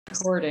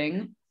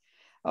Recording.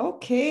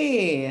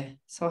 Okay,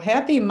 so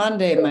happy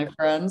Monday, my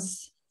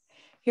friends.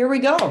 Here we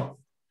go.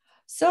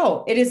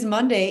 So it is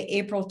Monday,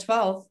 April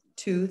 12th,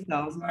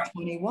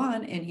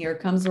 2021, and here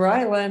comes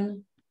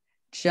Rylan,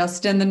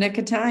 just in the nick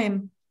of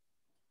time.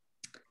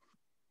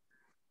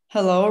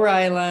 Hello,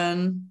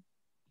 Rylan.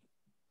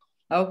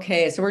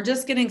 Okay, so we're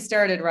just getting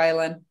started,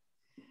 Rylan.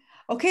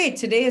 Okay,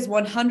 today is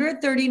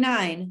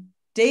 139,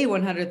 day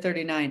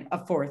 139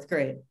 of fourth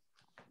grade.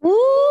 Woo!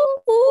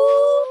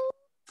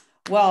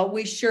 Well,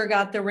 we sure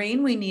got the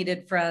rain we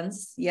needed,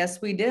 friends.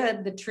 Yes, we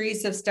did. The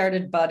trees have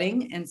started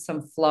budding and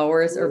some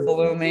flowers are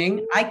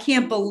blooming. I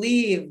can't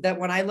believe that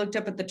when I looked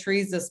up at the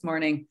trees this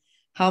morning,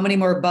 how many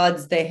more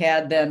buds they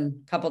had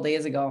than a couple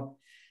days ago.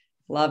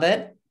 Love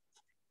it.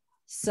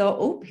 So,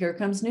 oh, here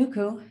comes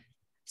Nuku.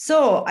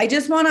 So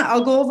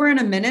I'll go over in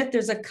a minute.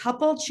 There's a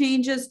couple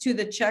changes to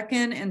the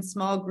check-in and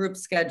small group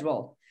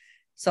schedule.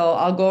 So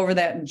I'll go over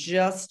that in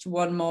just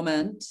one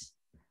moment.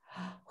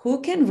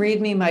 Who can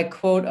read me my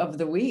quote of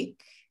the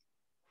week?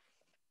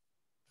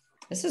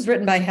 This is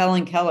written by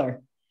Helen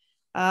Keller.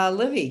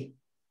 Livy.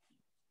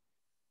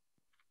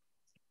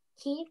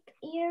 Keep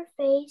your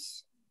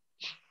face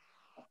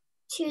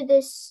to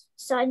the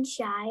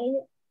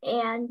sunshine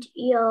and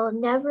you'll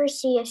never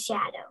see a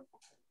shadow.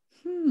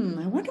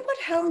 I wonder what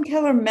Helen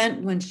Keller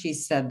meant when she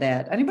said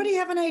that. Anybody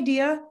have an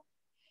idea?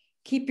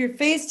 Keep your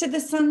face to the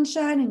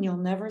sunshine and you'll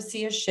never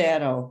see a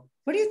shadow.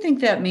 What do you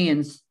think that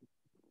means?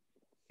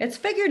 It's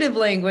figurative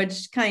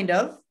language, kind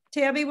of.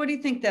 Tabby, what do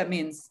you think that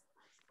means?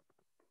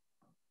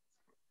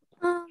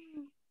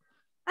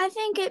 I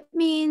think it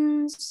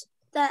means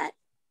that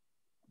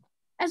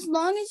as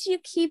long as you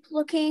keep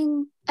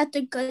looking at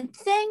the good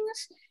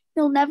things,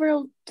 you'll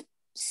never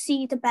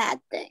see the bad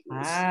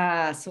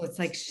things. So it's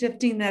like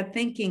shifting that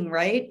thinking,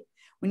 right?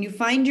 When you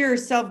find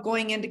yourself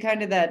going into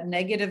kind of that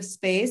negative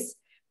space,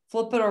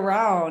 flip it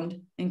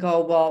around and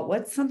go, well,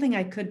 what's something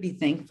I could be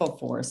thankful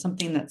for?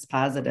 Something that's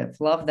positive.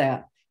 Love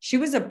that. She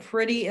was a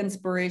pretty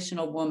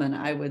inspirational woman,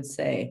 I would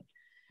say.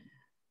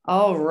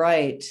 All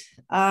right.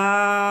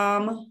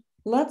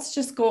 Let's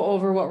just go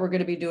over what we're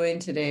going to be doing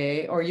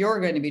today, or you're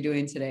going to be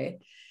doing today.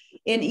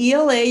 In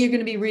ELA, you're going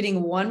to be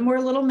reading one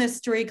more little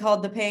mystery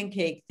called The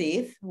Pancake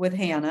Thief with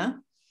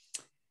Hannah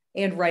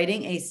and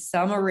writing a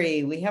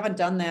summary. We haven't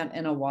done that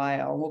in a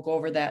while. We'll go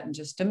over that in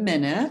just a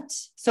minute.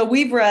 So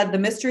we've read The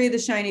Mystery of the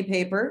Shiny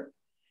Paper,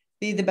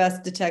 Be the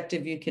Best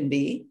Detective You Can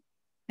Be.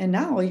 And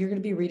now you're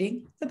going to be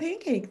reading The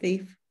Pancake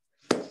Thief.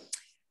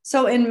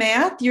 So in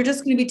math, you're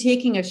just going to be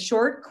taking a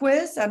short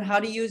quiz on how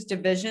to use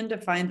division to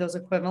find those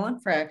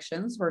equivalent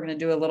fractions. We're going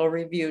to do a little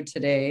review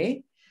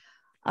today.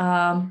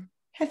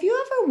 Have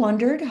you ever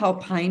wondered how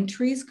pine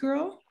trees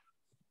grow?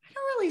 I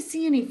don't really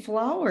see any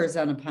flowers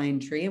on a pine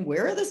tree. And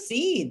where are the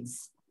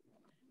seeds?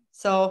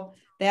 So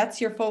that's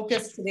your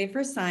focus today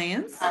for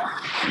science.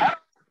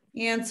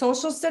 And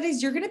social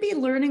studies, you're going to be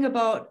learning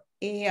about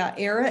an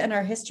era in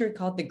our history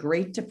called the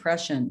Great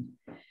Depression.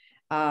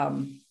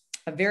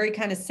 A very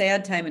kind of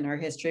sad time in our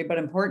history, but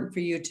important for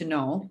you to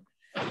know.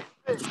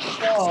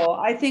 So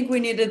I think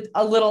we needed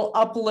a little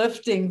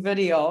uplifting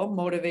video,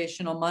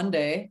 Motivational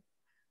Monday.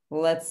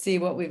 Let's see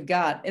what we've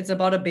got. It's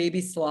about a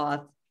baby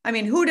sloth. I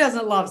mean, who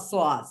doesn't love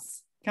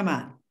sloths? Come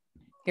on.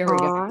 Here we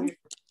go.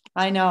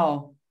 I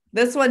know.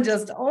 This one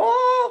just,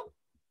 Let's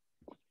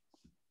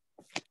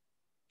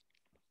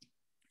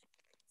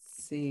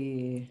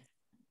see.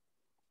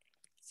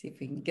 See if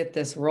we can get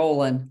this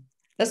rolling.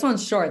 This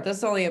one's short. This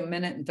is only 1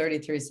 minute and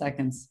 33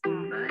 seconds.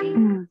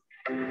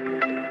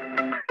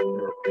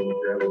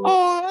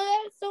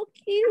 Oh, that's so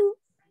cute.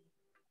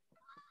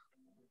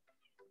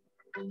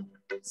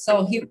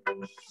 So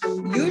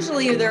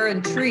usually they're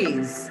in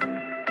trees,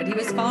 but he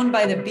was found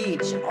by the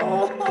beach.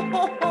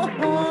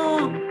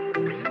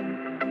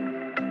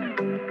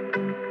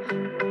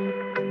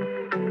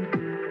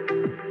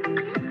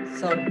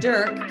 So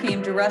Dirk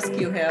came to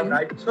rescue him.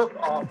 I took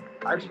off.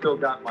 I've still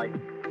got my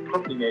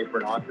cooking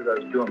apron on because I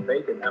was doing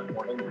bacon that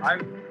morning.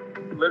 I'm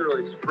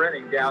literally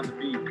sprinting down the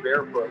beach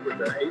barefoot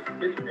with a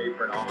kitchen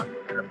apron on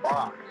and a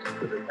box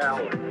with a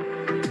towel.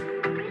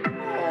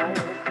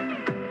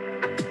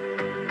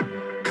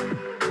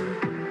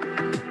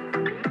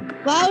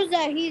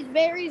 Wowza, he's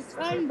very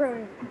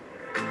sunburned.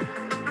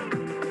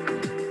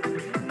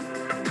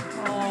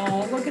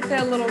 Oh, look at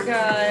that little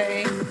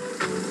guy.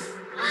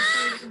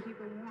 Keep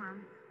it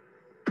warm.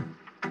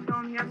 Tell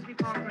him he has to be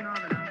called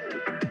Granada.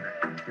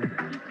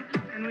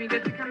 And we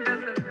get to come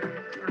visit her.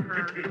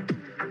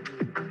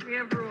 We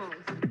have rules.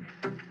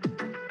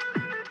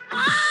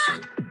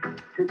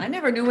 I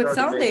never knew what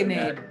sound they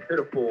made.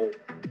 Pitiful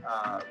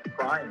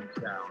crying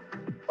sound,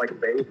 like a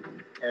baby.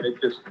 And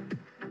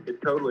it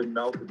totally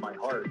melted my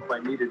heart. I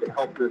needed to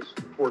help this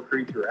poor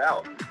creature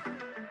out.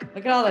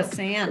 Look at all the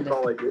sand. That's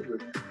all I did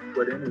was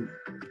what any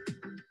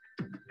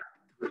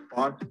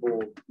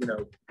responsible,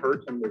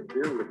 person would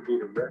do would be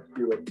to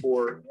rescue a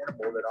poor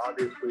animal that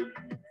obviously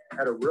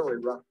had a really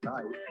rough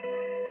night.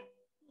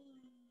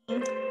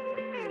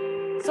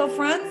 So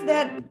friends,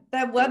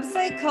 that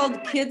website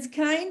called Kids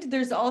Kind,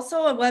 there's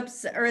also a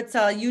website, or it's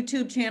a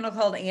YouTube channel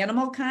called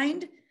Animal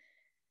Kind.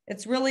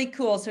 It's really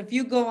cool. So if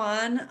you go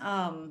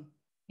on,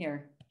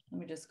 here, let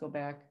me just go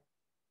back.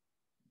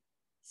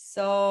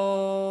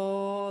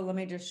 So let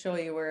me just show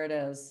you where it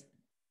is.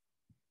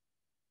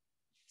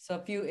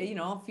 So if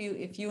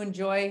you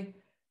enjoy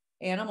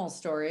animal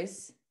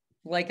stories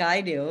like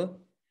I do,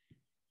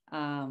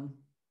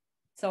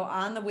 so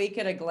on the Week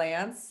at a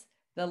Glance,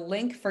 the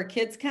link for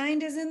Kids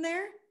Kind is in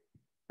there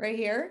right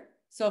here.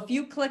 So if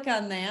you click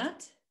on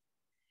that,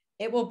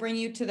 it will bring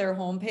you to their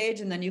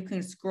homepage, and then you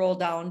can scroll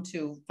down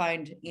to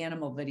find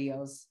animal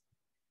videos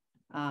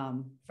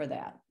for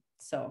that.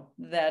 So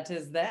that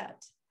is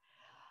that.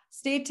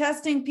 Stay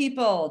testing,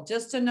 people.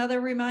 Just another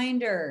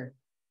reminder,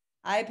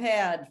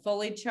 iPad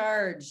fully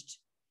charged,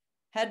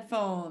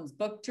 headphones,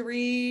 book to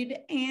read,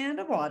 and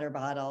a water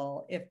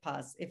bottle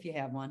if you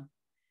have one.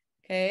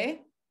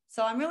 Okay.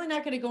 So I'm really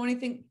not going to go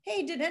anything.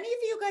 Hey, did any of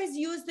you guys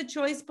use the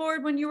choice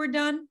board when you were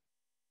done?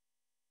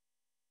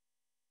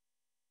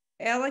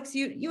 Alex,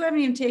 you haven't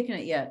even taken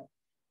it yet.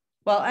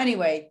 Well,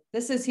 anyway,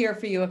 this is here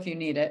for you if you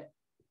need it.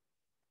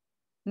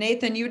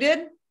 Nathan, you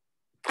did?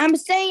 I'm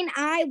saying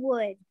I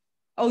would.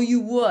 Oh,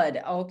 you would.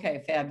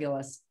 Okay,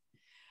 fabulous.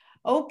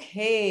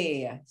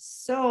 Okay,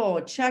 so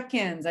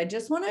check-ins. I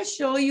just want to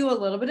show you a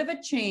little bit of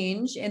a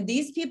change, and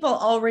these people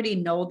already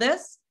know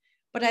this,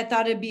 but I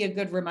thought it'd be a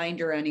good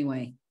reminder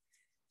anyway.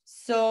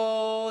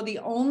 So the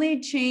only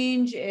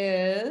change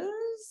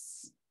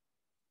is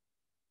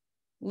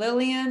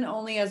Lillian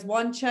only has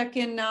one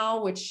check-in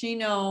now, which she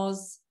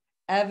knows.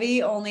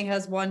 Evie only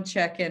has one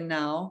check-in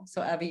now.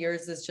 So Evie,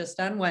 yours is just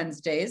on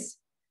Wednesdays.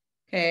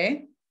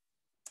 Okay.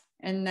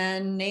 And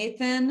then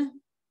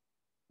Nathan.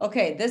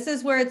 Okay, this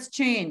is where it's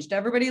changed.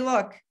 Everybody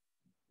look.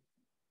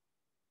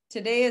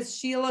 Today is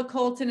Sheila,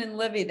 Colton, and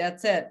Livy.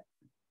 That's it.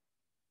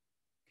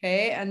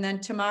 Okay, and then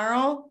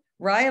tomorrow,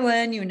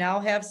 Rylan, you now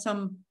have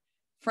some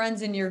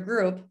friends in your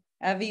group,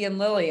 Evie and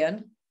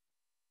Lillian.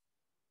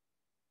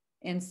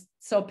 And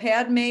so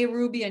Padme,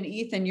 Ruby, and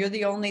Ethan, you're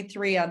the only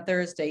three on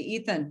Thursday.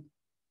 Ethan.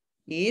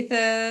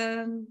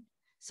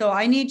 So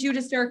I need you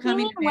to start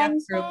coming to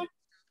math group.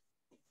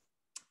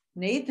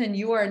 Nathan,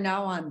 you are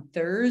now on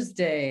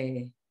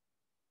Thursday.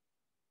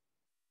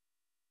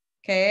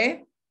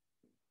 Okay.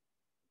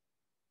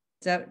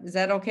 Is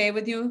that okay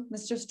with you,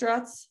 Mr.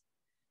 Strutz?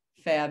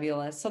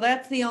 Fabulous. So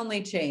that's the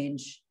only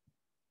change.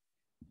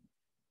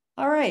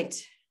 All right.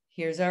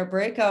 Here's our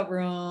breakout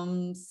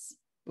rooms.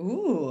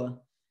 Ooh.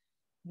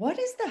 What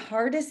is the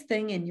hardest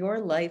thing in your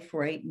life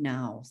right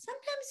now?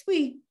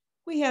 Sometimes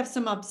we have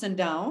some ups and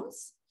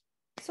downs.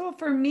 So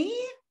for me,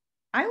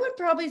 I would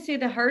probably say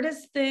the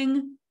hardest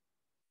thing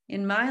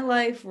in my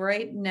life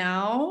right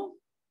now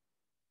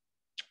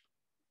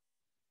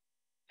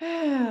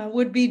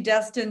would be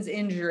Destin's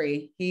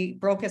injury. He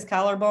broke his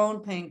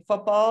collarbone playing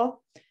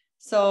football.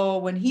 So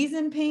when he's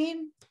in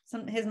pain,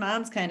 his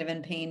mom's kind of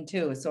in pain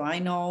too. So I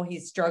know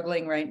he's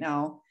struggling right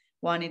now,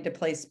 wanting to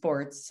play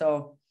sports.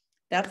 So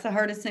that's the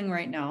hardest thing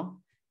right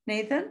now.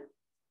 Nathan?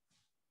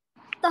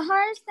 The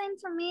hardest thing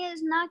for me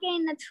is not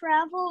getting to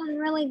travel and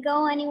really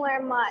go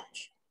anywhere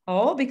much.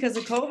 Oh, because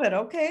of COVID.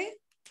 Okay.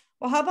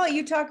 Well, how about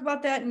you talk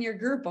about that in your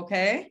group,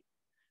 okay?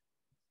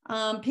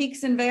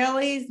 Peaks and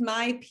valleys.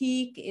 My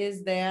peak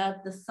is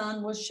that the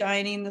sun was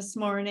shining this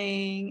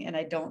morning and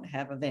I don't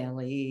have a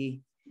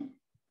valley.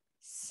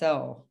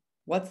 So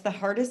what's the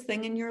hardest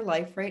thing in your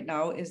life right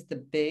now is the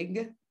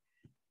big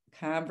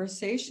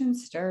conversation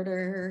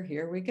starter.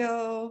 Here we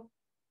go.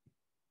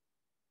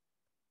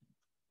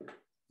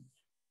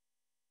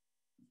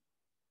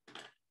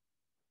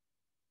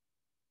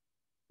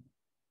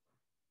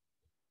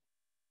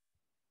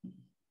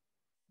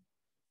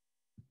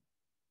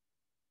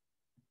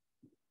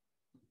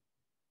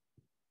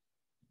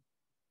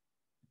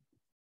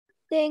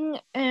 Thing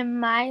in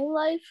my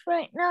life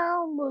right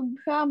now would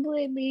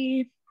probably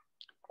be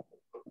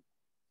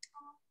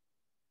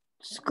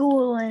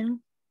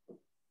schooling.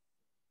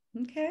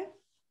 Okay.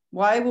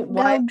 Why?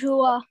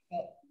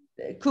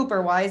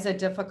 Cooper, why is it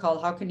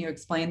difficult? How can you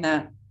explain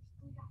that?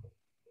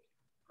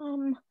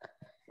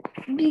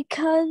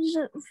 Because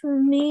for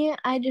me,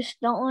 I just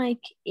don't like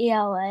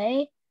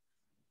ELA.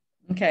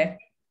 Okay.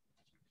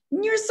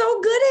 You're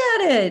so good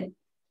at it.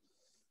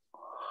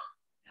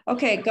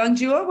 Okay,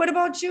 Gangjua, what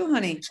about you,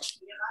 honey?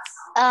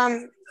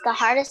 The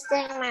hardest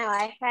thing in my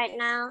life right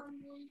now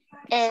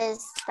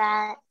is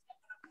that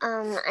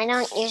I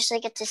don't usually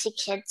get to see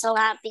kids a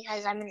lot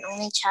because I'm an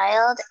only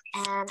child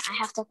and I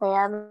have to play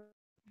them.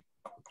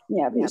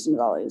 Yeah, peaks and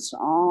valleys.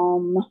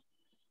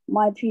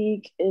 My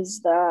peak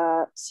is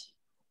that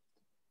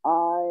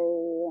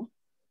I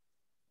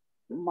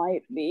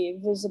might be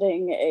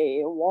visiting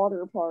a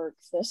water park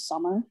this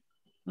summer.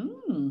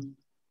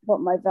 But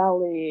my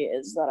valley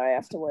is that I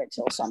have to wait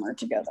till summer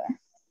to go there.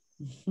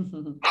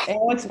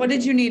 Alex, what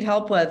did you need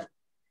help with?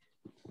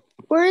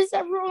 Where is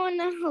everyone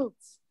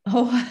else?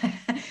 Oh,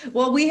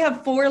 well, we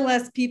have 4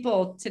 less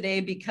people today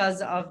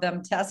because of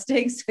them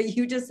testing. So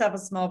you just have a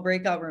small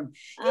breakout room.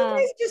 You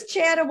guys just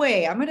chat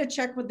away. I'm going to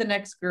check with the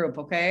next group.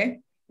 Okay.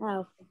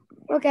 Oh,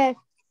 okay.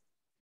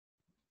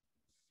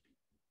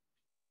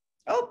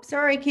 Oh,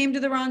 sorry. Came to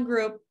the wrong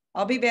group.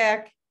 I'll be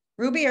back.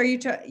 Ruby, are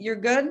you're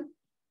good?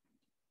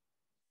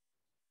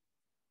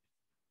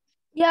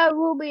 Yeah,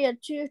 Ruby,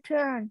 it's your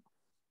turn.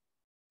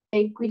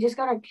 Like, we just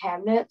got our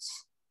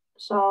cabinets.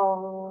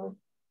 So,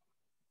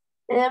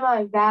 and then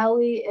my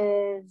valley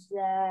is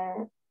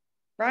that.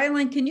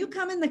 Rylan, can you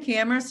come in the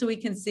camera so we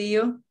can see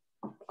you?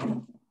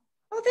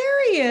 Oh,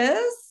 there he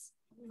is.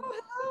 Oh,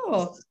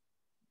 hello.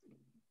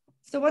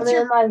 So what's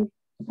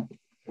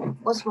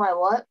my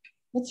what?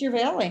 What's your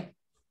valley?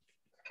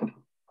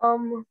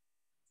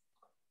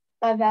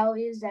 My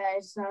valley is that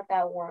it's not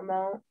that warm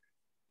out.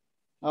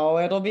 Oh,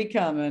 it'll be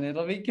coming.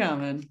 It'll be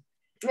coming.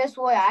 Miss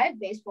Boy, I have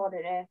baseball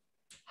today.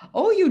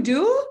 Oh, you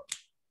do?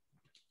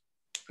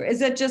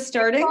 Is it just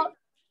starting?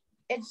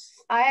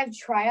 I have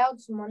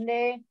tryouts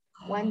Monday,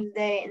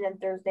 Wednesday, and then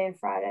Thursday and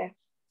Friday.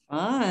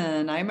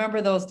 Fun. I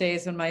remember those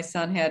days when my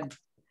son had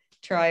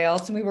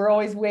tryouts and we were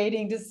always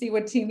waiting to see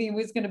what team he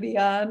was going to be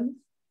on.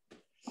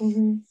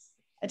 Mm-hmm.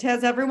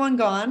 Has everyone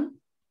gone?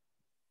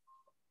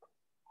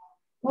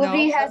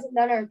 Libby hasn't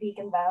done her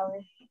Beacon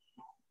Valley.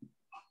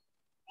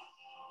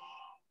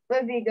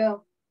 Libby,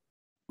 go.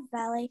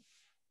 Valley.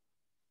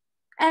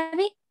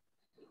 Abby?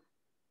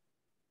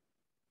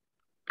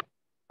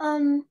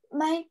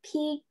 My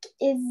peak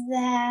is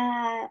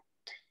that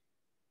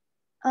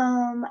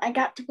I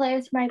got to play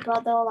with my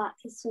brother a lot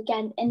this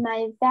weekend, and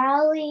my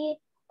valley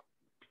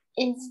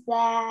is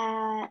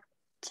that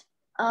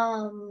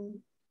I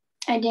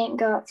didn't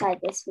go outside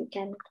this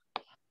weekend.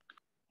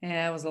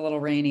 Yeah, it was a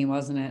little rainy,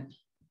 wasn't it?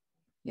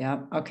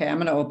 Yeah. Okay, I'm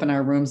going to open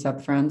our rooms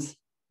up, friends.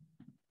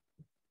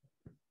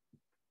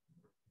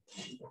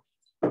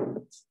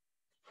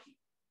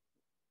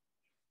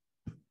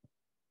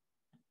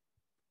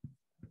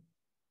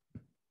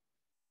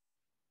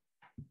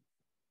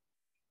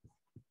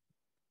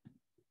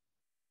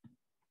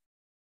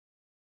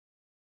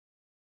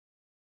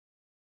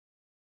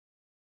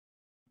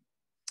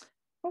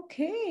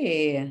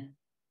 Okay.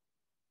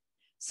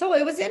 So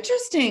it was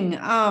interesting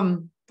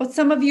what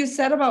some of you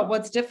said about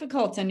what's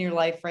difficult in your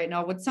life right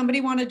now. Would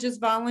somebody want to just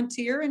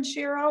volunteer and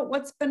share out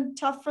what's been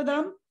tough for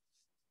them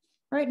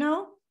right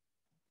now?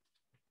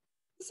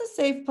 It's a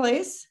safe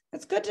place.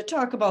 It's good to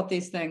talk about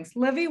these things.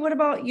 Livy, what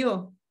about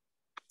you?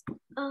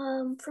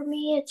 For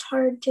me, it's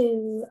hard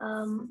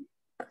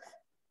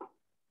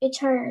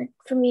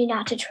for me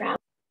not to travel.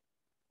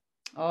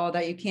 Oh,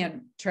 that you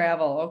can't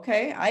travel.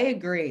 Okay, I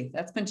agree.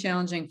 That's been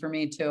challenging for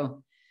me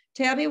too.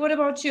 Tabby, what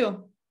about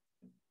you?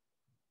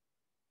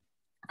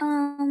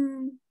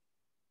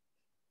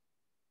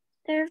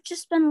 There have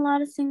just been a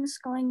lot of things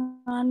going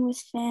on with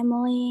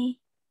family,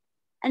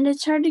 and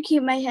it's hard to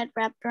keep my head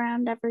wrapped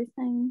around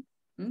everything.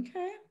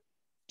 Okay.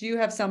 Do you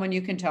have someone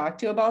you can talk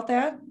to about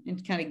that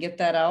and kind of get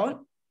that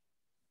out?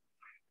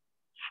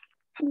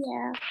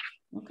 Yeah.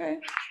 Okay.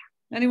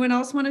 Anyone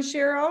else want to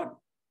share out?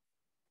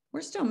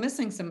 We're still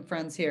missing some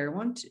friends here.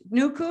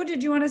 Nuku,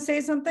 did you want to say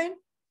something?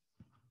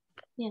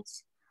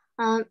 Yes.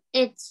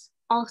 It's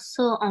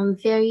also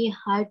very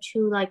hard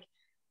to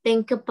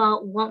think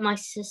about what my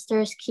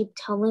sisters keep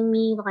telling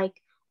me. Like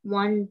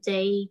one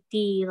day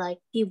the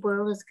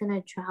world is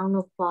gonna drown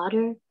with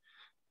water,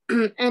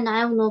 and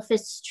I don't know if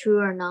it's true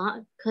or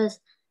not because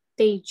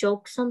they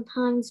joke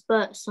sometimes,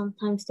 but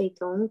sometimes they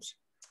don't.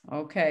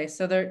 Okay,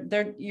 so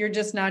you're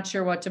just not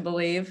sure what to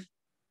believe.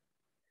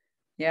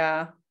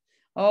 Yeah.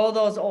 Oh,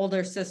 those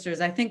older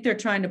sisters. I think they're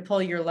trying to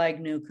pull your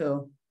leg,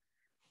 Nuku.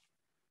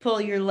 Pull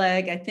your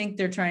leg. I think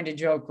they're trying to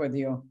joke with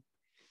you.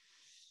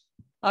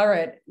 All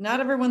right.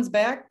 Not everyone's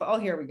back, but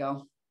here we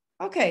go.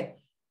 Okay.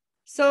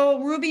 So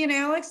Ruby and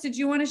Alex, did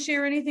you want to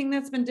share anything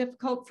that's been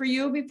difficult for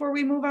you before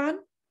we move on?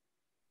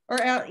 Or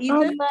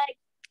Ethan?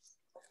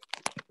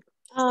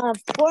 4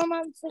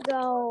 months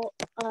ago,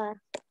 or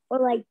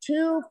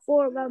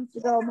 4 months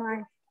ago,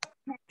 one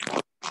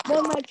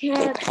of my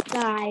parents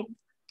died.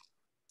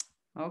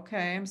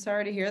 Okay, I'm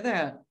sorry to hear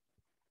that.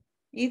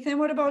 Ethan,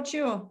 what about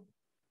you?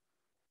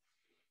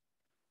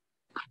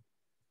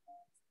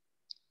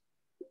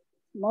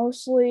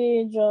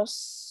 Mostly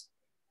just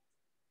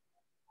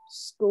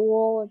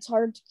school. It's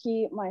hard to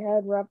keep my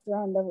head wrapped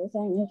around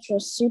everything. It's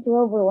just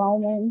super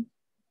overwhelming.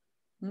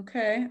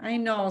 Okay, I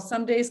know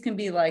some days can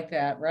be like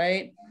that,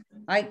 right?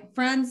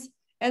 Friends,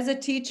 as a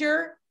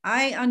teacher,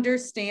 I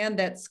understand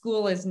that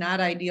school is not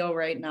ideal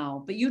right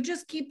now, but you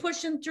just keep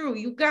pushing through.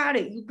 You got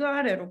it. You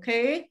got it.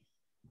 Okay.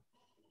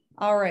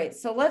 All right.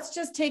 So let's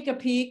just take a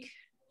peek.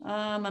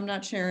 I'm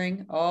not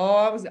sharing.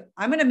 I'm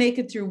going to make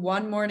it through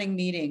one morning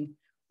meeting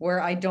where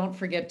I don't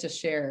forget to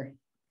share.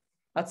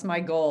 That's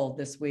my goal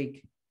this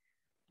week.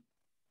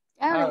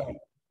 All right.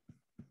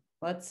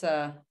 Let's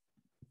all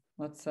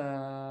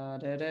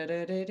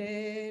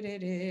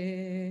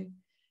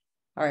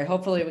right,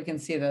 hopefully we can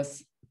see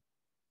this.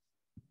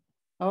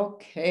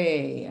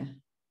 Okay.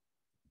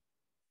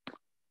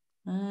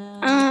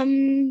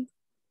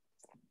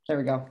 There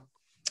we go.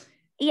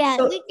 Yeah,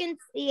 So, we can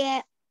see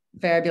it.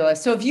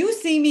 Fabulous. So if you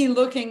see me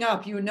looking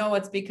up, you know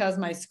it's because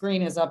my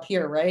screen is up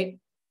here, right?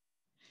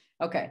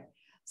 Okay.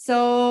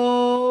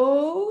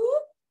 So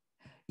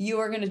you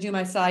are going to do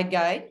my side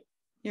guide.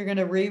 You're going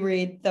to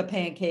reread The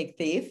Pancake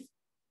Thief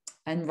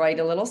and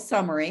write a little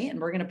summary, and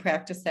we're going to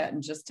practice that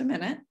in just a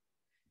minute.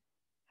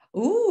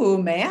 Ooh,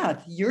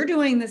 math. You're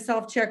doing the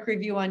self-check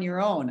review on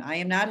your own. I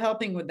am not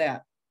helping with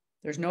that.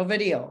 There's no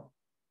video.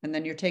 And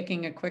then you're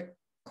taking a quick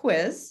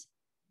quiz.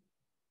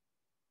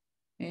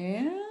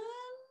 And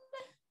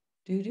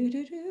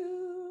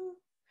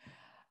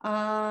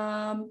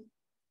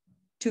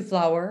to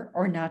flower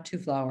or not to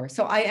flower.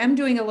 So I am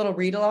doing a little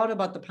read aloud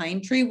about the pine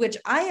tree, which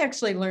I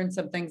actually learned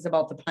some things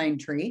about the pine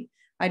tree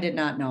I did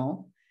not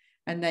know.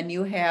 And then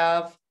you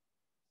have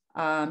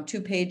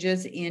 2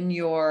 pages in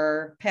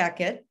your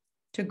packet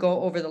to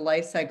go over the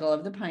life cycle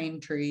of the pine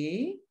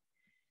tree.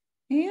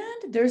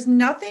 And there's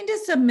nothing to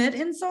submit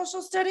in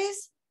social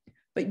studies,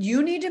 but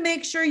you need to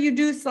make sure you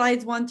do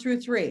slides 1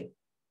 through 3.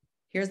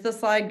 Here's the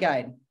slide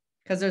guide,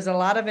 because there's a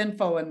lot of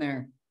info in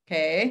there,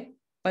 okay?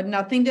 But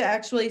nothing to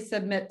actually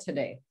submit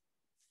today.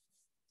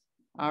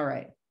 All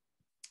right.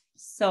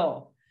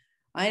 So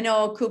I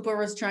know Cooper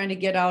was trying to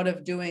get out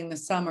of doing the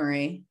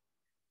summary,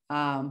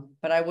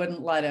 but I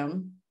wouldn't let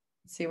him.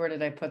 Let's see, where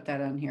did I put that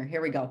on here?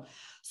 Here we go.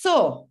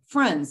 So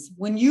friends,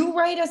 when you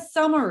write a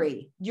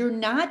summary, you're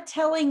not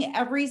telling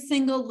every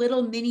single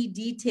little mini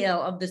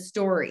detail of the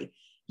story.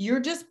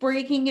 You're just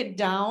breaking it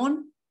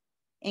down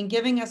and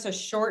giving us a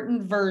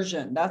shortened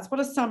version. That's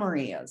what a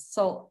summary is.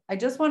 So I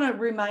just want to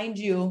remind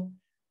you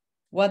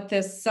what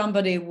this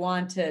somebody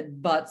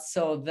wanted, but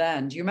so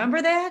then. Do you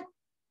remember that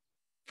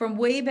from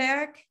way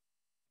back?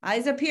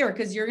 Eyes up here,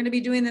 because you're going to be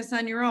doing this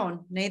on your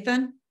own.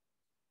 Nathan?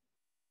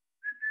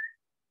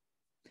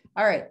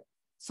 All right.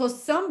 So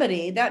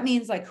somebody, that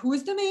means like,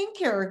 who's the main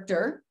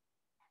character?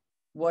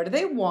 What do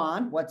they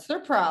want? What's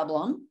their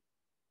problem?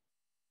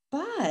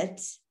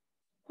 But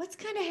what's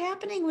kind of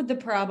happening with the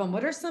problem?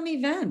 What are some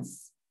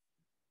events?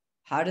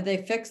 How do they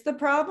fix the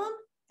problem?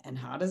 And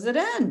how does it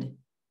end?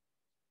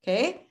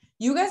 Okay.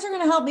 You guys are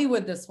going to help me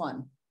with this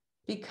one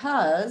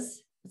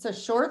because it's a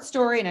short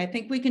story and I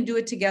think we can do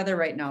it together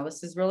right now.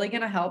 This is really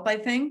going to help, I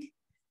think,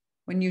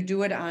 when you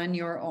do it on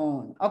your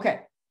own. Okay.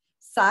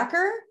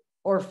 Soccer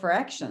or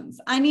fractions?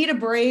 I need a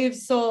brave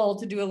soul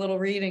to do a little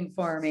reading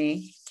for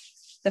me.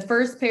 The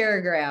first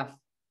paragraph.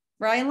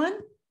 Rylan?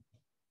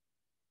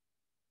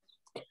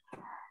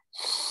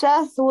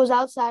 Seth was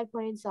outside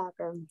playing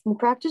soccer. He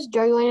practiced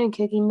dribbling and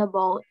kicking the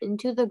ball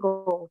into the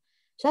goal.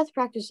 Seth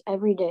practiced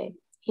every day.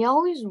 He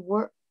always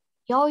wore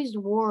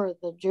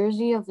the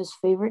jersey of his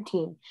favorite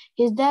team.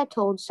 His dad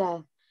told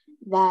Seth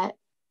that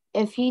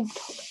if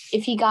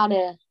he got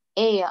an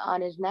A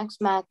on his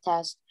next math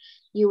test,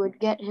 you would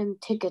get him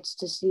tickets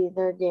to see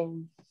their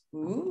game.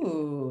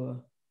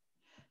 Ooh.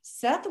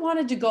 Seth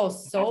wanted to go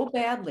so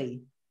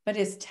badly, but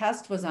his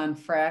test was on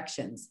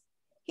fractions.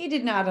 He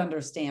did not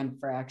understand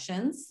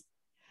fractions.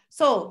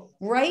 So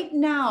right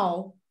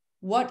now,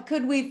 what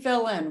could we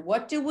fill in?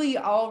 What do we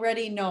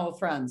already know,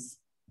 friends?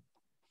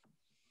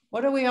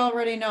 What do we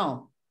already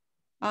know?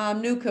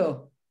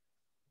 Nuku.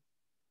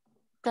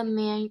 The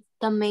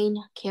main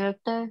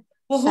character.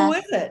 Well, Seth. who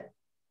is it?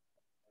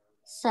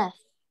 Seth.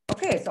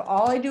 Okay, so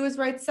all I do is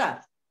write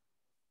Seth.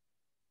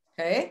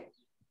 Okay.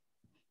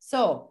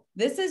 So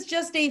this is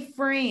just a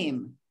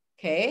frame.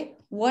 Okay.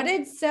 What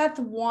did Seth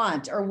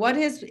want, or what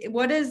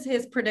is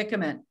his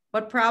predicament?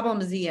 What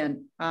problem is he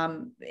in?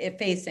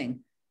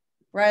 Facing?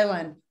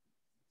 Rylan.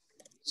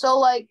 So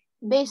like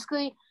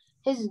basically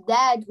his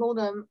dad told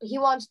him he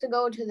wants to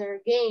go to their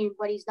game,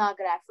 but he's not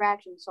good at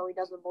fractions, so he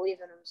doesn't believe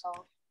in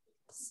himself.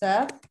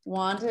 Seth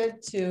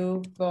wanted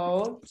to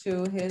go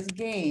to his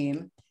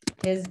game.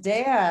 His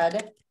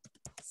dad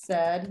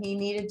said he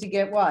needed to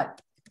get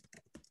what?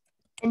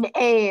 An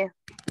A.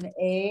 An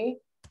A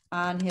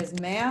on his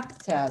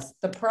math test.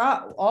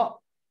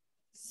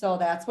 So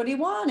that's what he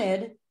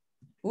wanted.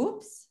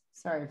 Oops.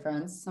 Sorry,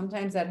 friends.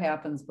 Sometimes that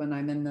happens when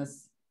I'm in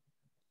this.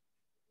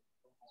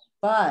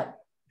 But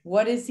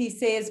what does he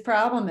say his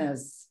problem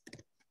is?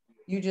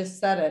 You just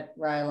said it,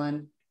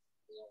 Rylan.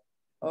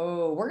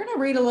 Oh, we're going to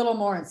read a little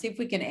more and see if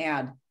we can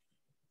add.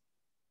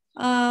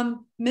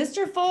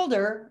 Mr.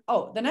 Folder,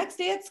 the next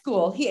day at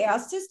school, he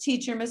asked his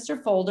teacher, Mr.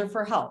 Folder,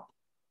 for help.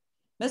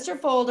 Mr.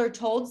 Folder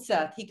told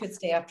Seth he could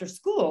stay after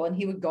school and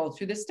he would go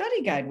through the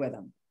study guide with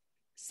him.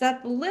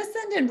 Seth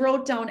listened and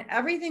wrote down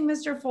everything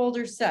Mr.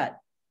 Folder said.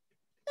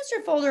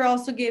 Mr. Folder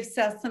also gave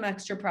Seth some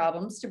extra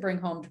problems to bring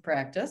home to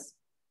practice.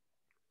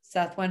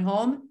 Seth went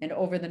home and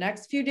over the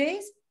next few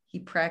days, he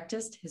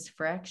practiced his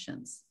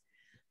fractions.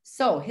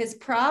 So his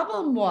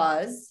problem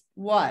was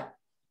what?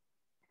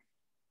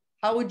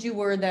 How would you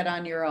word that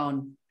on your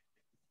own?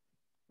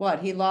 What?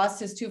 He lost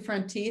his 2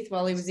 front teeth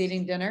while he was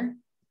eating dinner?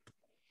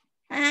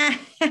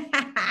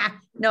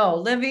 No,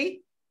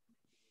 Livy?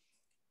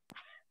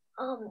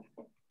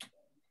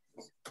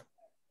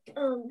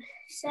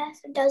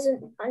 Seth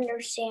doesn't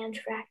understand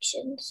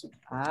fractions.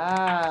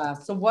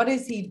 So what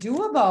does he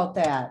do about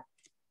that?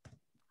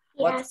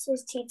 He asked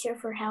his teacher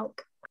for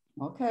help.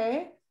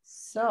 Okay,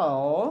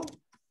 so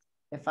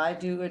if I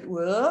do it,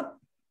 whoop,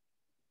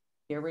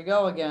 here we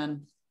go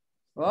again.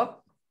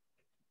 Whoop,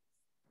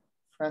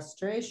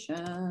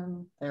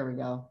 frustration. There we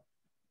go.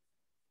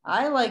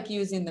 I like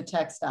using the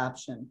text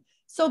option.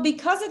 So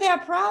because of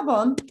that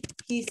problem,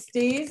 he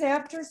stays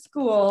after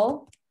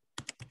school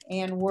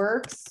and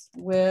works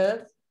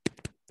with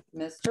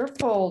Mr.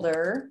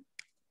 Folder.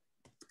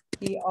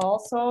 He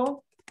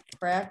also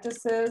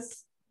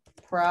practices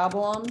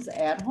problems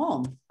at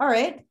home. All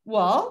right,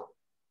 well,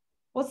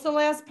 what's the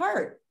last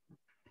part?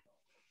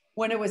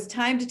 When it was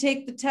time to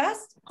take the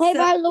test. Hey,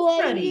 by the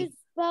way, you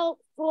spelled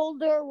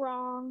folder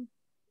wrong.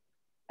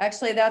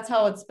 Actually, that's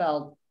how it's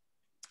spelled.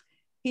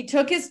 He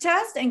took his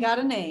test and got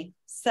an A.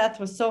 Seth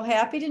was so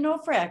happy to know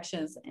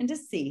fractions and to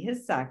see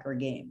his soccer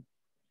game.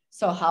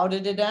 So how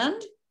did it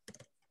end?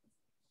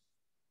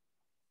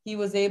 He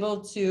was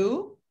able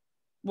to,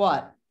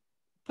 what?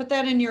 Put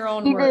that in your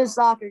own words. His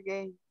soccer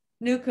game.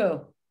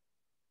 Nuku.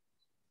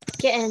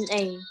 Get an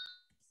A.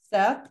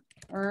 Seth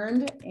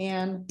earned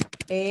an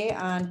A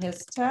on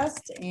his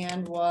test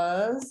and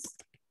was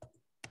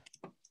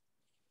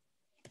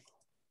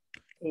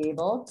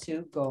able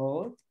to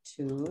go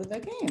to the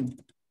game.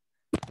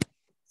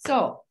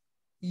 So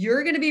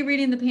you're going to be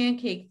reading The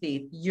Pancake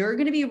Thief. You're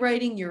going to be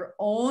writing your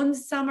own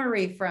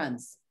summary,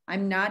 friends.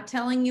 I'm not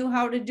telling you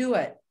how to do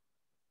it.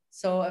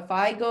 So if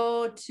I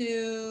go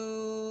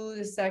to,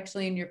 this is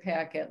actually in your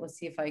packet. Let's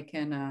see if I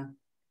can,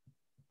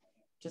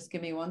 just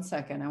give me 1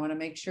 second. I want to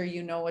make sure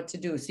you know what to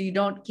do so you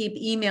don't keep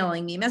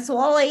emailing me, Miss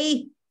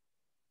Wally.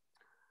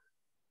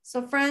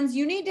 So friends,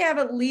 you need to have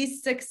at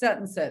least 6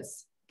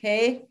 sentences,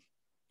 okay?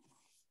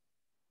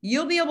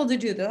 You'll be able to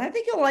do this. I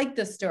think you'll like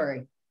this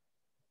story.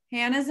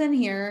 Hannah's in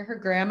here. Her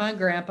grandma and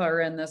grandpa are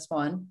in this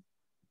one.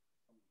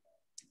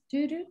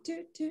 Give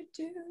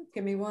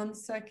me 1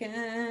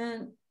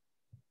 second.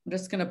 I'm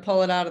just going to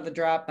pull it out of the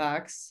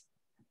Dropbox.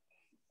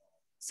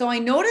 So I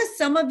noticed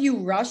some of you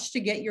rush to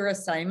get your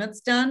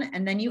assignments done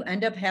and then you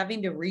end up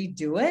having to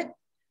redo it.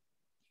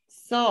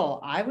 So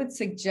I would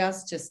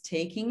suggest just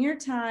taking your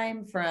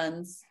time,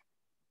 friends,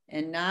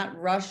 and not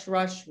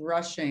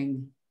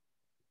rushing.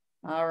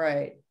 All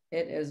right,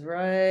 it is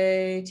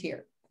right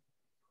here.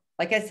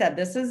 Like I said,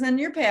 this is in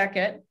your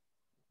packet,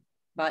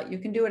 but you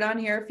can do it on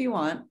here if you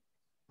want.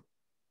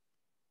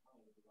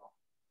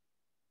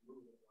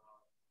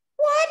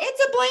 What?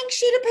 It's a blank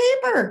sheet of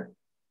paper.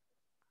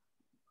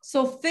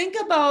 So think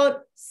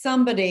about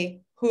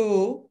somebody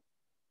who,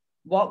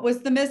 what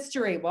was the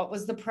mystery? What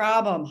was the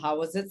problem? How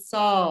was it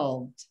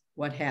solved?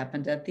 What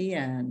happened at the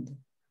end?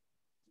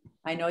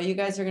 I know you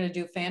guys are going to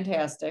do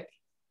fantastic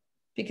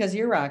because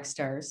you're rock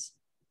stars.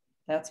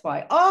 That's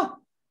why. Oh,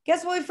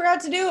 guess what we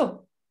forgot to do?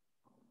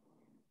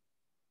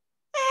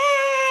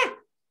 Ah!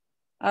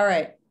 All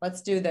right,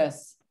 let's do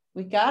this.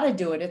 We got to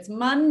do it. It's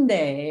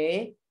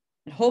Monday.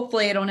 And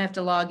hopefully I don't have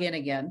to log in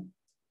again,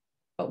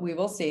 but we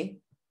will see.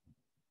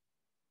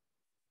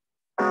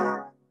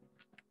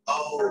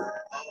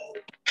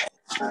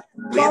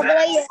 We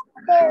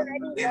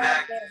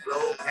back,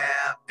 Flow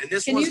Cab, and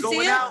this Can one's you see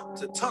going it? out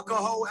to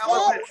Tuckahoe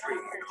Elementary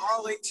in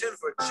Arlington,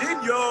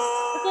 Virginia.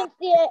 You can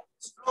see it.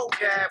 Flow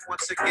Cab,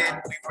 once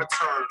again, we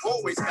return.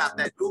 Always got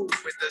that news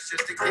with us,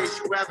 just in case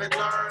you haven't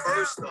learned.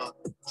 First up,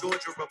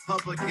 Georgia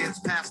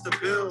Republicans passed a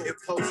bill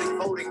imposing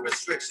voting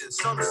restrictions.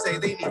 Some say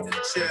they need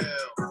to chill.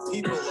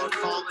 People are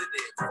calling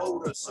it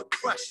voter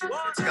suppression.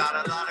 It's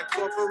got a lot of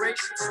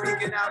corporations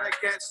speaking out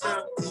against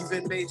them.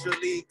 Even Major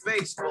League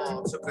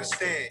Baseball took a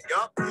stand.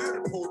 Yup,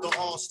 and pulled the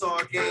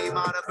All-Star game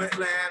out of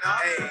Atlanta.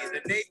 Hey,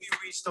 the Navy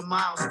reached a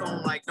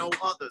milestone like no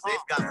other.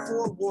 They've got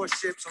 4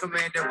 warships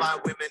commanded by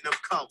women of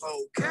color.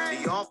 Okay.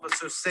 The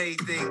officers say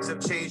things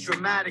have changed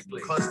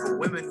dramatically. Cause for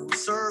women who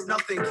serve,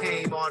 nothing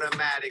came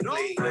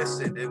automatically.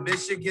 Listen, in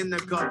Michigan, the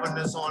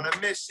governor's on a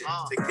mission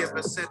to give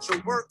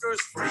essential workers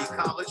free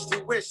college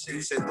tuition.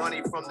 Using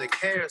money from the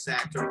CARES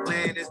Act, her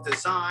plan is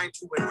designed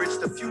to enrich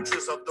the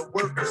futures of the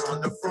workers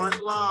on the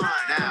front line.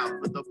 Now,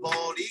 for the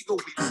bald eagle,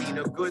 we've seen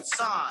a good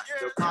sign.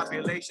 Their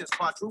population's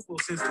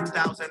quadrupled since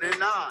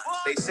 2009.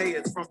 They say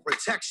it's from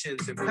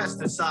protections and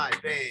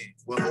pesticide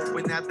bans. We're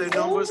hoping that the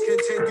numbers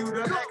continue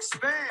to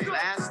expand.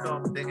 Last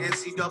up, the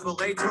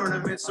NCAA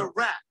tournament's a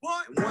wrap.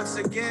 And once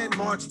again,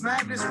 March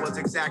Madness was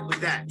exactly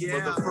that. For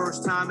the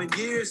first time in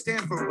years,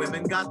 Stanford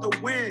women got the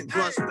win.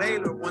 Plus,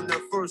 Baylor won their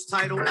first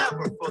title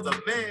ever for the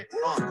men.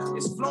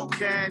 It's Flow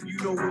Cab, you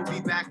know we'll be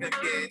back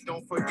again.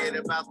 Don't forget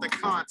about the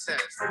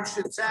contest. You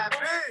should tap in.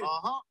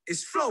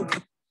 It's Flow.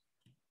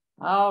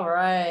 All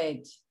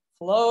right,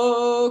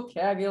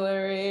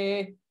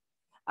 vocabulary.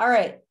 All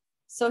right,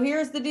 so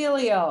here's the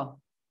dealio.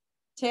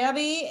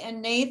 Tabby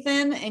and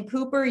Nathan and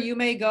Cooper, you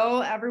may go.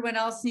 Everyone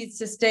else needs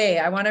to stay.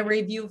 I want to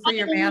review for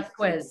your math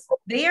quiz.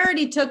 They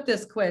already took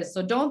this quiz,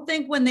 so don't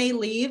think when they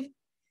leave,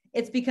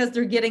 it's because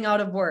they're getting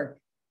out of work,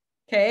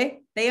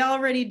 okay? They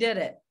already did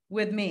it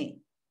with me.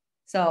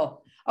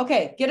 So,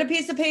 okay, get a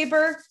piece of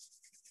paper,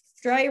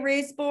 dry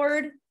erase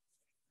board.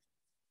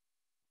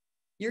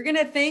 You're going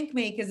to thank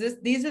me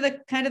because these are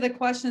the kind of the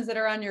questions that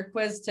are on your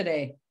quiz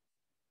today.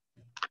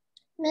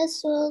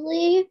 Miss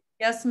Lily.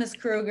 Yes, Miss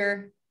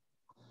Kruger.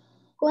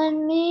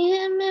 When me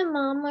and my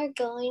mom are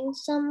going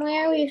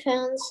somewhere, we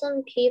found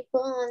some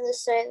people on the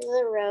side of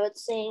the road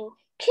saying,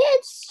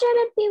 kids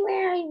shouldn't be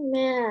wearing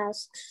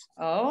masks.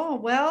 Oh,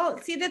 well,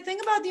 see, the thing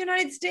about the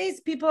United States,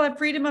 people have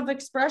freedom of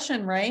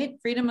expression, right?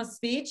 Freedom of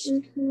speech.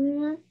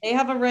 Mm-hmm. They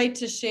have a right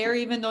to share,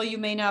 even though you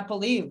may not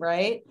believe,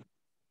 right?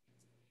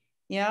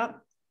 Yeah.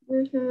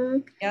 Mm-hmm.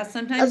 Yeah,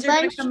 sometimes you're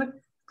going to come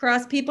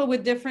across people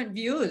with different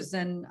views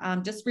and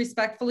just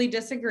respectfully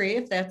disagree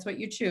if that's what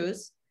you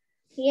choose.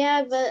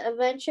 Yeah, but a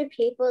bunch of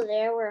people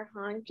there were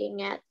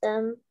honking at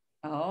them.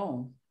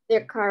 Oh.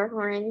 Their car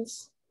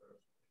horns.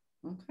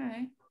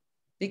 Okay.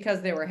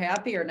 Because they were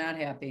happy or not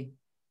happy?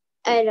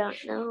 I don't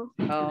know.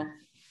 Oh.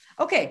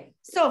 Okay.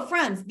 So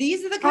friends,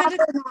 these are the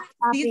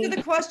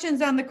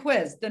questions on the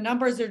quiz. The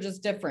numbers are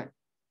just different.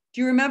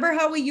 Do you remember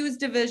how we use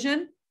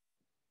division?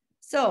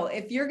 So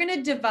if you're going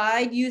to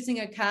divide using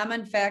a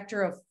common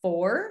factor of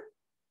 4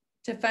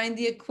 to find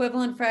the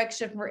equivalent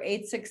fraction for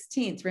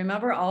 8/16,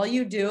 remember all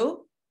you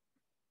do,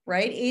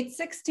 write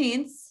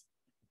 8/16,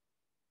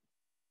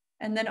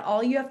 and then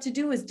all you have to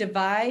do is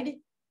divide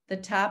the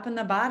top and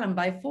the bottom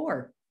by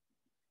 4.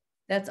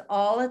 That's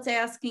all it's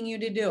asking you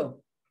to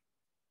do.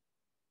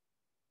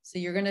 So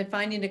you're going to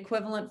find an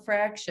equivalent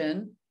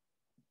fraction.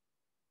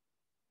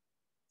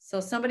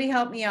 So somebody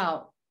help me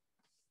out.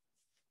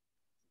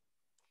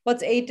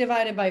 What's 8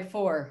 divided by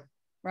 4?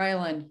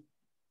 Rylan.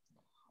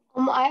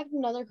 I have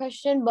another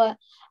question, but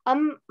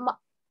I'm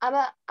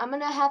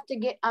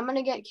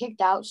gonna get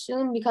kicked out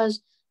soon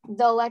because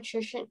the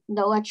electrician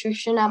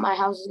at my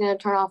house is gonna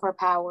turn off our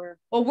power.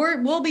 Well,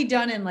 we'll be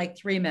done in like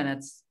 3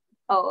 minutes.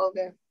 Oh,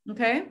 okay.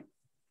 Okay.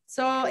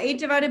 So 8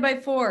 divided by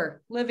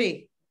 4,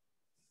 Livy.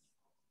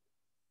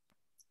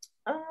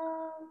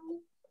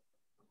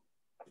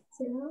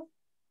 0.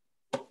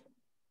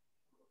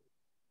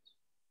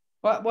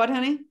 What,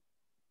 honey?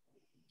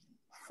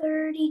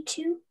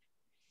 32.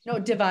 No,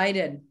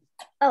 divided.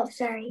 Oh,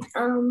 sorry.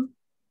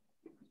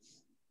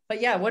 But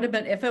yeah, it would have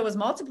been, if it was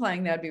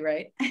multiplying, that'd be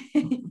right.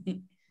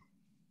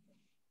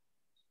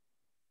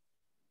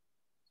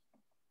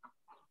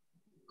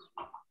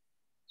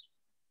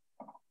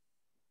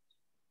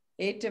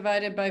 8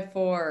 divided by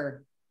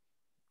 4.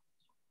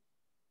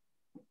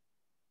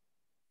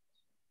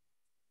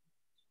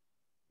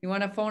 You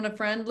want to phone a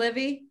friend,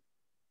 Livy?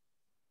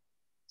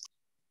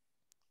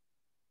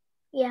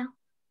 Yeah.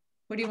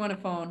 Who do you want to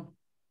phone?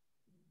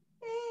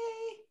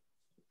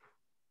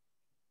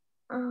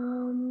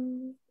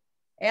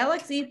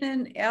 Alex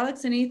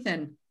and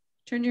Ethan,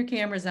 turn your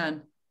cameras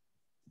on.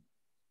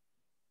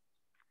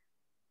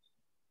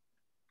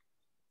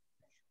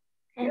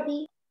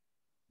 Evie.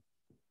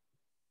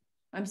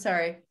 I'm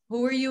sorry.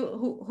 Who are you?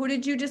 Who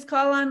did you just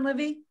call on,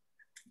 Livy?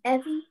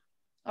 Evie.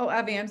 Oh,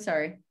 Abby, I'm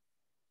sorry.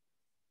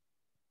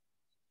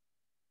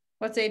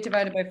 What's 8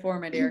 divided by 4,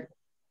 my dear?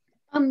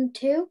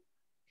 2.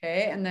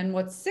 Okay, and then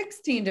what's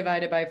 16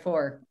 divided by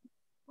 4?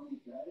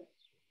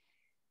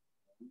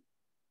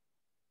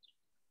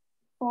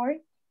 4.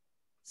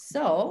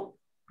 So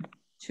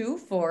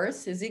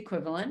 2/4 is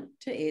equivalent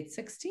to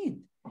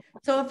 8/16.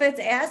 So if it's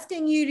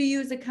asking you to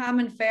use a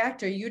common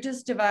factor, you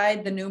just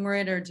divide the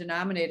numerator and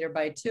denominator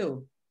by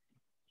 2.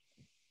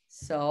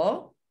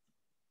 So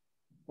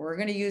we're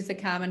going to use the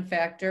common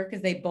factor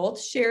because they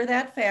both share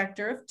that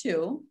factor of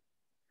 2.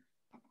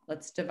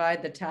 Let's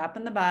divide the top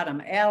and the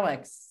bottom.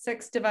 Alex,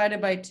 6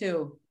 divided by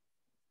 2.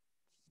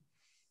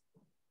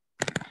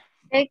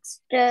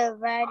 6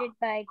 divided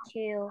by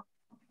 2.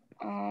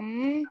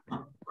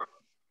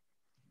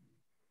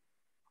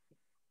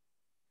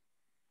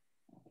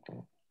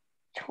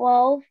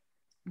 12.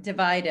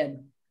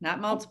 Divided, not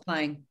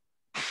multiplying.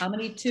 How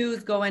many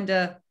 2's go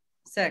into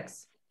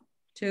 6?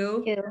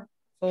 2,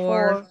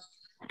 4.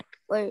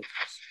 Wait,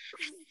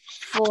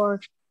 4.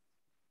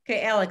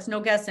 Okay, Alex, no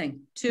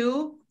guessing.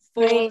 2,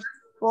 3,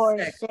 4,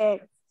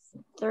 6,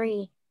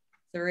 3.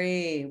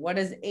 3. What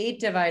is 8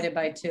 divided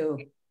by 2?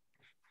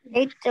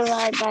 8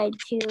 divided by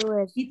 2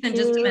 is Ethan, 2,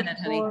 just a minute,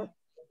 honey. 4,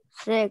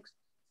 6,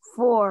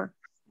 4.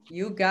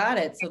 You got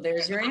it. So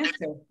there's your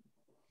answer.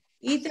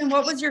 Ethan,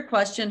 what was your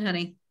question,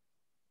 honey?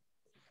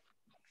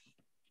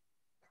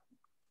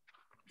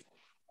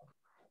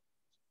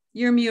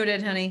 You're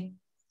muted, honey.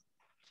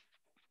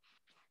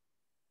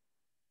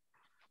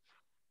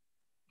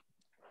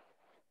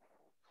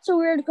 It's a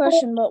weird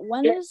question, but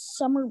when is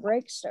summer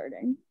break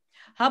starting?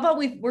 How about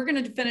we're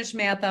going to finish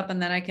math up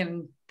and then I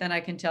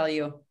can tell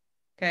you.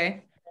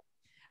 Okay.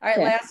 All right.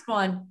 Okay. Last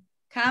one.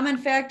 Common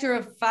factor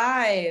of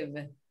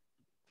 5.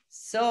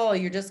 So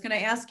you're just going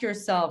to ask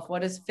yourself,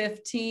 what is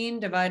 15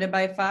 divided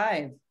by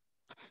 5?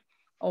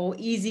 Oh,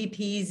 easy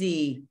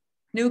peasy.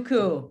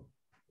 Nuku.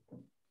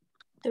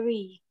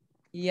 3.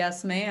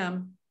 Yes,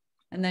 ma'am.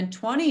 And then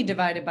 20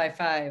 divided by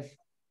 5.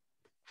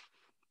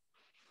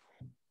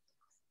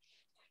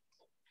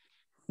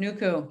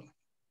 Nuku.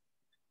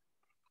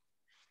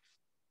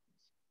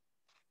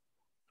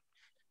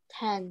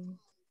 10.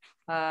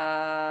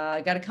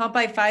 I got to count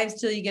by 5s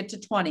till you get to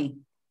 20.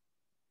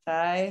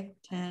 5,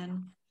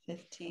 10,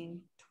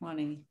 15,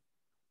 20.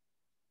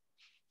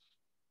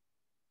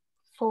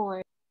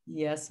 4.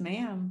 Yes,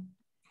 ma'am.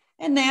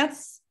 And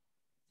that's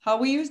how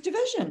we use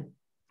division.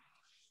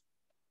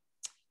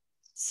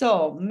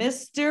 So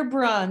Mr.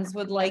 Bruns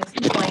would like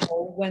to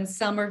know when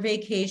summer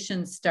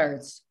vacation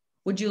starts.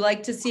 Would you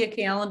like to see a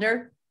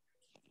calendar?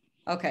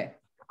 Okay,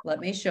 let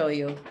me show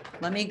you.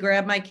 Let me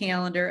grab my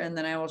calendar and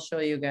then I will show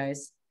you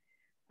guys.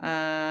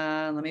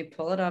 Let me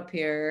pull it up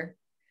here.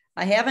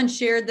 I haven't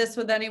shared this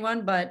with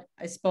anyone, but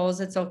I suppose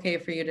it's okay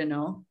for you to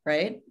know,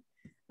 right?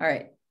 All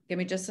right, give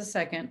me just a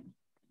second.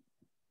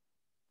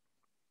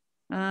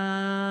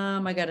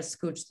 I got to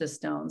scooch this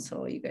down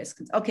so you guys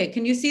can, okay,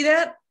 can you see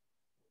that?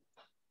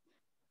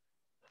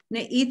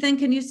 Ethan,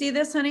 can you see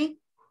this, honey?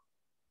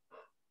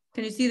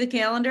 Can you see the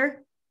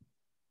calendar?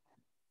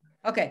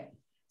 Okay,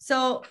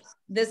 so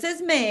this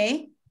is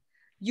May.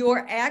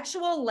 Your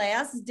actual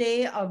last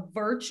day of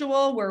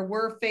virtual where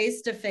we're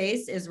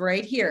face-to-face is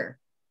right here.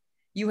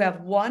 You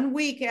have 1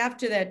 week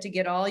after that to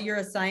get all your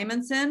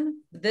assignments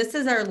in. This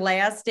is our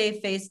last day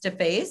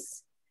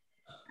face-to-face.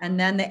 And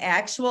then the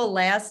actual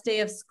last day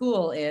of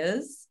school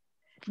is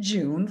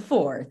June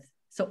 4th.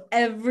 So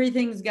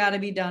everything's got to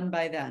be done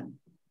by then.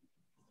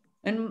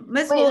 And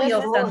Miss Woolley,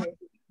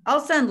 I'll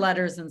send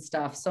letters and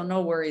stuff. So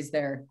no worries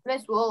there.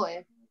 Miss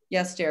Woolley.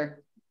 Yes,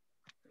 dear.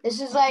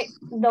 This is like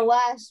the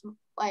last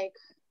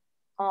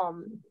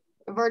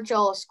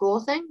virtual school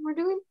thing we're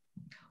doing.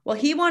 Well,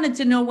 he wanted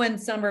to know when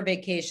summer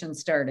vacation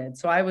started.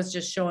 So I was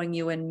just showing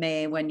you in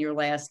May when your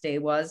last day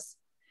was.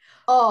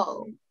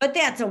 Oh. But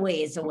that's a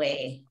ways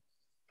away.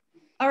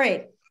 All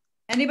right.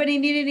 Anybody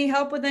need any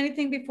help with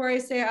anything before I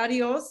say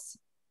adios?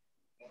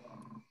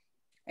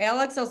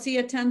 Alex, I'll see you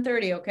at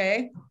 10:30,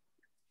 okay?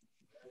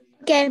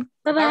 Okay,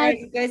 bye-bye. All right,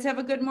 you guys have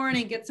a good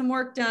morning. Get some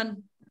work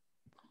done.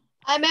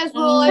 Hi, Miss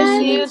Woolley.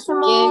 See you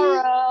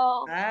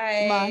tomorrow.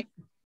 Bye. Bye.